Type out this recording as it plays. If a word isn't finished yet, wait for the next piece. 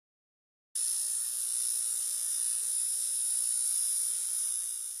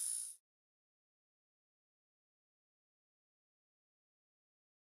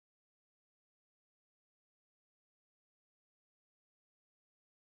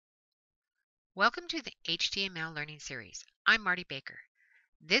Welcome to the HTML Learning Series. I'm Marty Baker.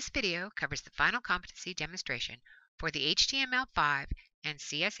 This video covers the final competency demonstration for the HTML5 and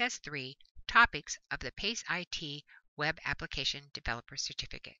CSS3 topics of the PaceIT Web Application Developer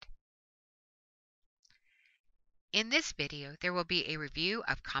Certificate. In this video, there will be a review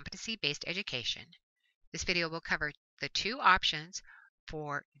of competency-based education. This video will cover the two options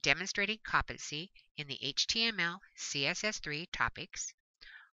for demonstrating competency in the HTML CSS3 topics.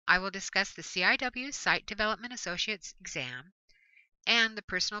 I will discuss the CIW Site Development Associates exam and the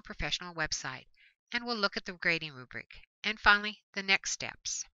Personal Professional website, and we'll look at the grading rubric, and finally, the next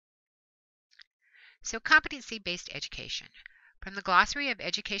steps. So, competency-based education. From the Glossary of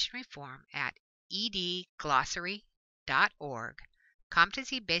Education Reform at edglossary.org,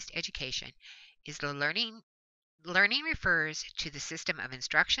 competency-based education is the learning refers to the system of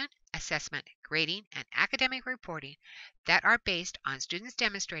instruction, assessment, grading, and academic reporting that are based on students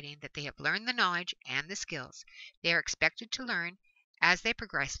demonstrating that they have learned the knowledge and the skills they are expected to learn as they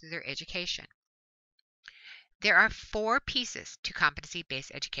progress through their education. There are four pieces to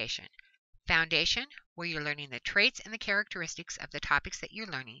competency-based education. Foundation, where you're learning the traits and the characteristics of the topics that you're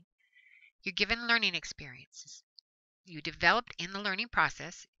learning. You're given learning experiences. You developed in the learning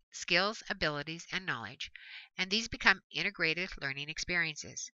process skills, abilities, and knowledge, and these become integrated learning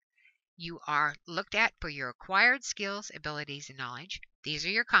experiences. You are looked at for your acquired skills, abilities, and knowledge. These are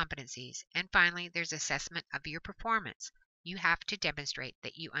your competencies. And finally, there's assessment of your performance. You have to demonstrate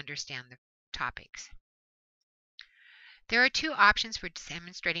that you understand the topics. There are two options for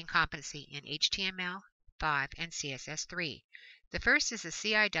demonstrating competency in HTML5 and CSS3. The first is the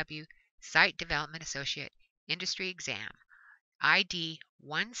CIW Site Development Associate Industry Exam, ID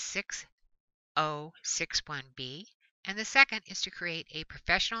 16061B, and the second is to create a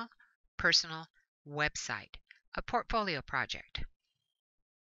professional personal website, a portfolio project.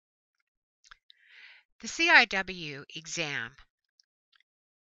 The CIW exam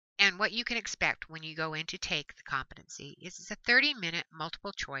and what you can expect when you go in to take the competency is it's a 30-minute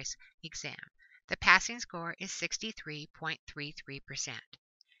multiple choice exam. The passing score is 63.33%.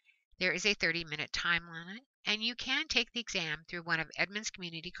 There is a 30-minute time limit, and you can take the exam through one of Edmonds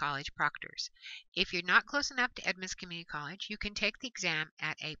Community College proctors. If you're not close enough to Edmonds Community College, you can take the exam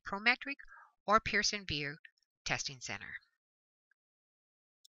at a Prometric or Pearson VUE testing center.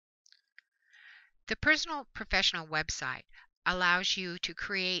 The Personal Professional website allows you to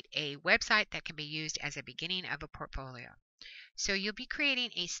create a website that can be used as a beginning of a portfolio. So you'll be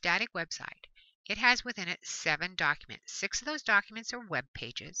creating a static website. It has within it 7 documents. 6 of those documents are web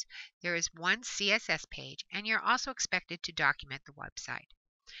pages. There is one CSS page, and you're also expected to document the website.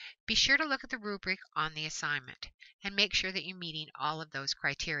 Be sure to look at the rubric on the assignment and make sure that you're meeting all of those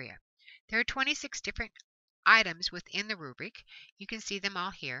criteria. There are 26 different items within the rubric. You can see them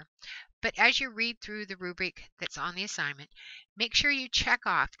all here. But as you read through the rubric that's on the assignment, make sure you check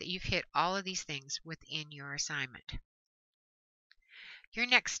off that you've hit all of these things within your assignment. Your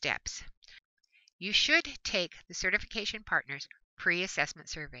next steps. You should take the Certification Partners Pre-Assessment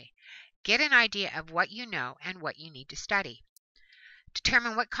Survey. Get an idea of what you know and what you need to study.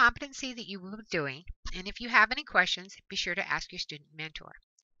 Determine what competency that you will be doing, and if you have any questions, be sure to ask your student mentor.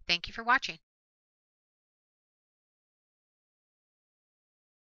 Thank you for watching.